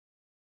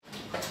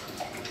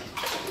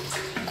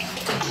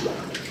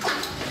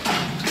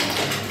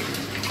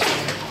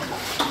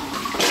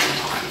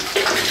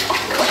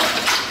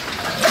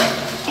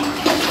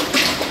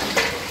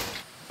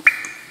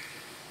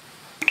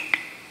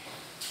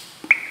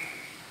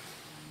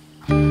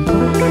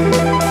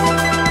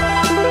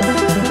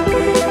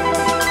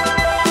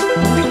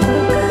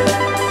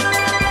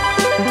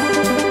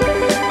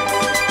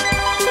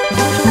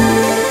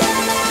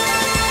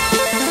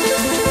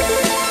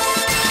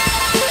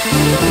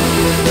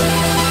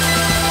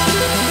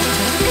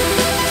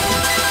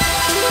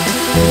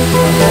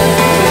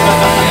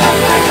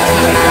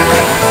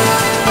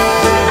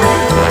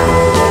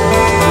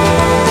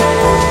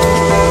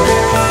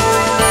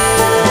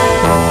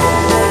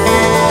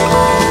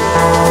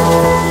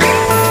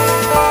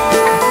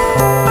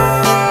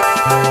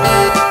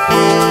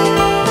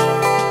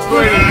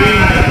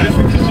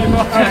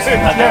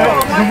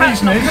The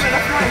reason is,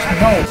 it's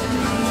no.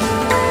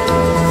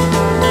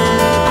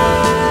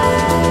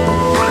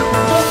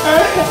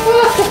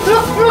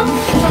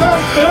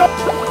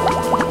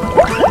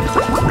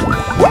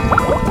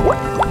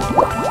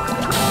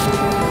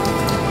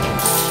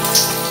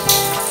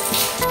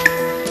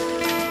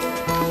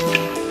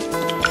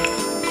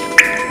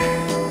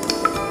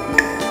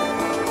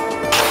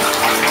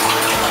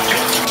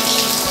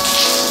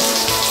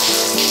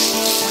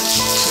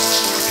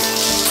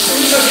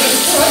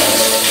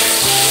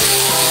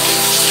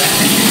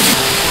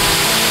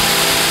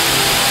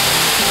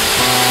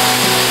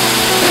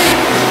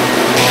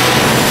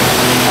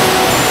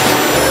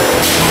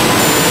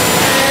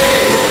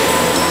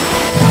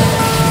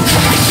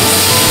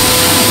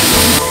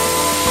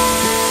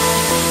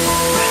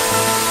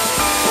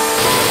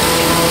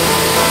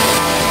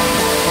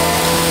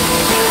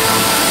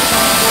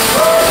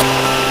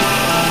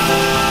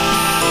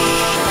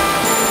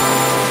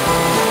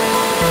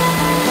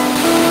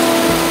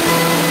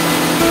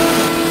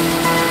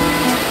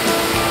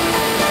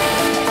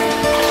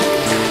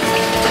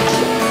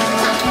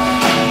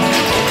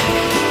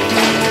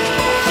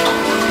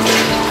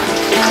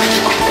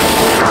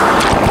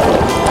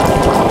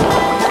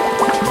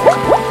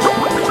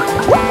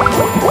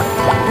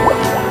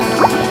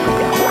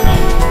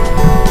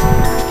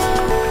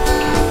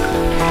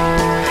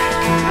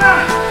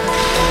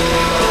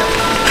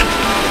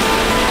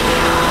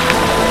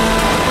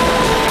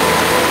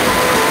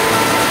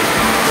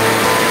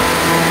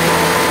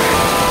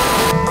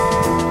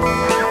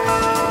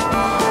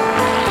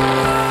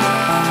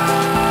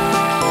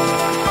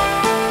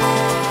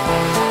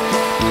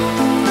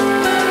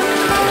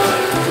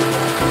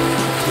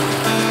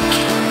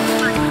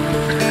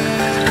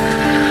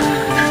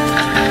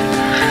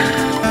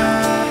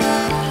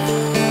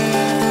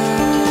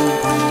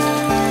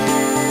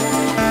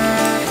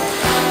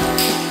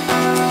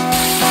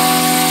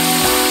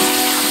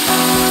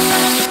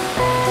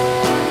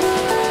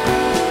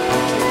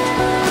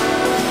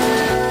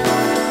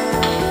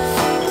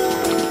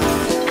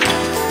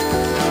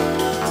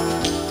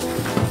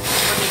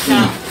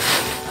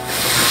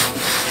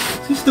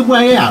 This is the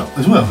way out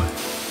as well.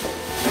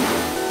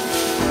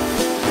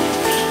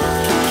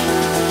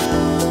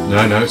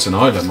 No, it's an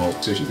island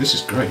malt. This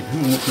is great.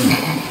 And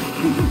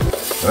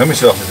then we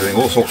started doing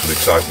all sorts of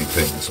exciting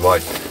things,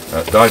 like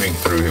diving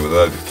through here with a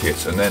load of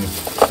kit, and then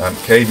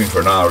caving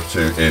for an hour or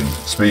two in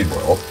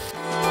Speedwell.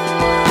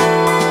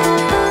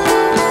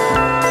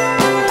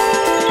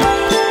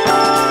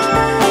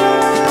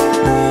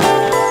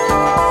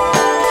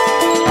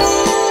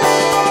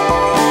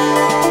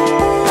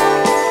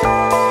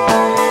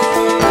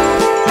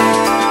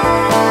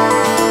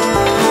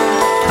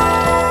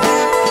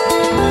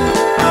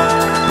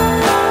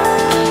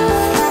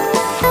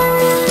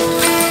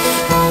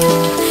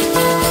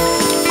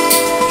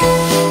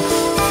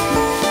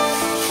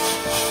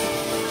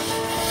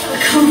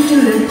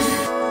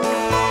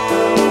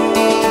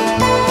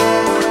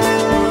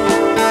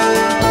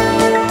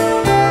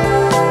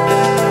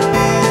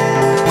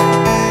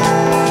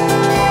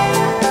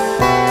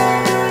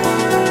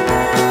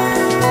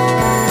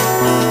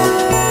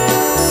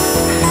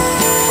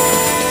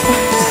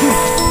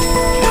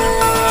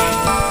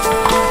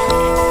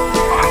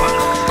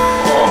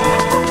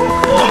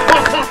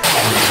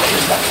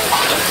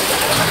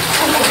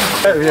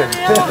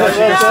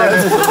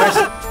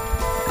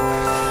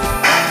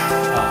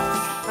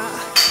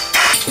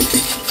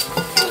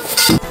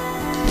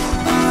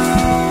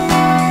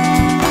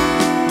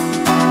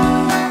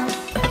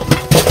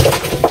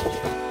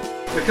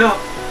 We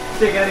can't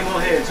dig any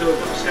more here until we've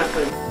got the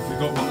scaffolding. We've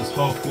got one that's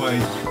halfway.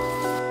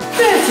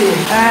 30.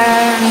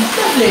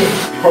 Lovely.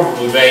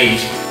 Probably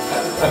made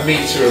a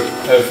metre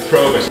of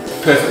progress.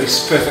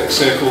 Perfect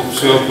circles.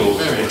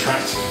 Very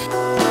attractive.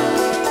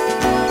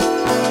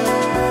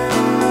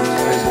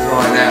 It's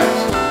drying out.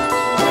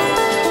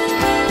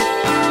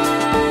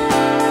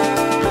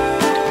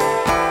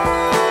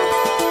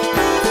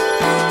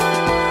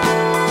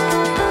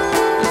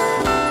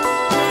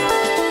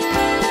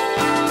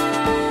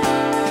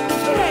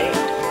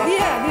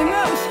 Yeah, the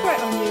amount of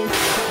sweat on you.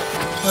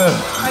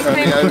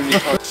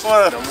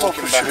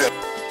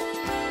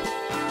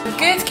 A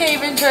good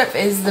caving trip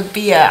is the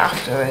beer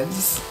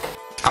afterwards.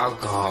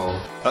 Alcohol.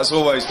 That's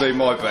always been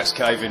my best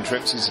caving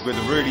trips, is with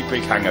a really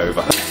big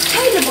hangover.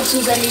 Taylor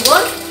bottles,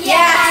 anyone?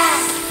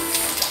 Yes!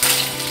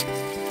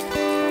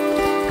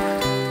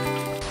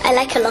 I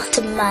like a lot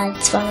of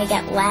muds when we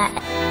get wet.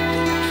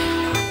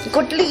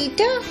 Good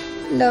leader?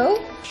 No.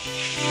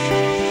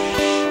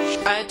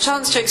 A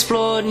chance to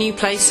explore new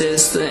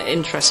places that are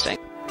interesting.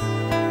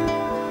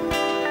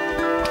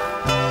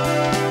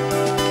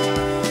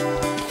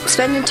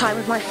 Spending time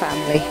with my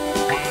family.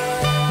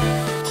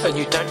 And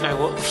you don't know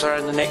what's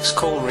around the next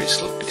corner.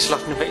 It's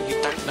like a bit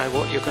you don't know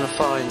what you're going to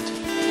find.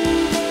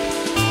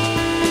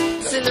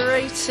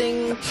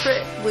 Exhilarating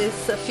trip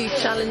with a few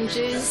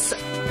challenges.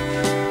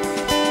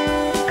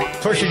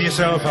 Pushing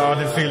yourself hard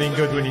and feeling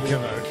good when you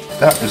come out.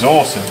 That was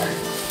awesome.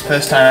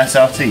 First time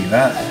SRT,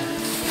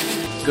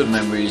 that. Good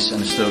memories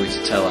and a story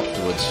to tell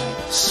afterwards.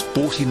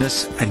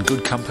 Sportiness and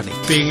good company.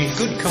 Being in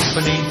good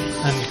company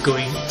and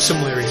going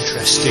somewhere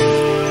interesting.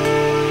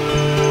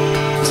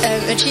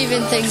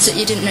 Achieving things that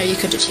you didn't know you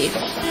could achieve.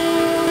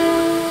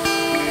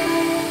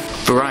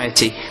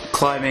 Variety.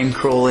 Climbing,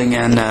 crawling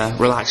and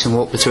relaxing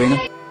walk between them.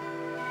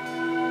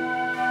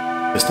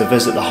 Is to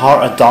visit the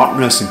heart of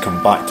darkness and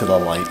come back to the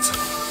light.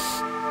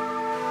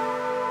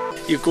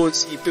 You go and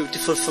see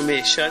beautiful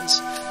formations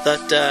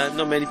that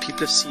not many people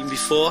have seen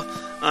before,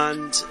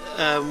 and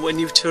when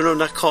you turn around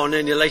that corner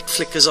and your light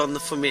flickers on the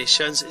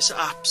formations, it's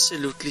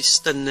absolutely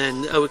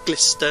stunning how it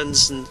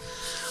glistens, and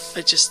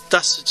that's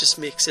what just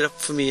makes it up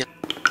for me.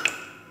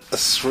 A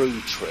through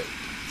trip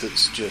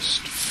that's just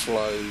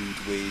flowed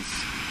with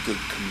good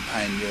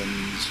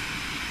companions,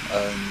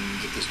 and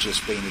it's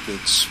just been a good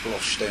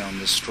splosh down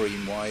the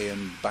streamway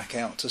and back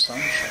out to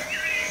sunshine.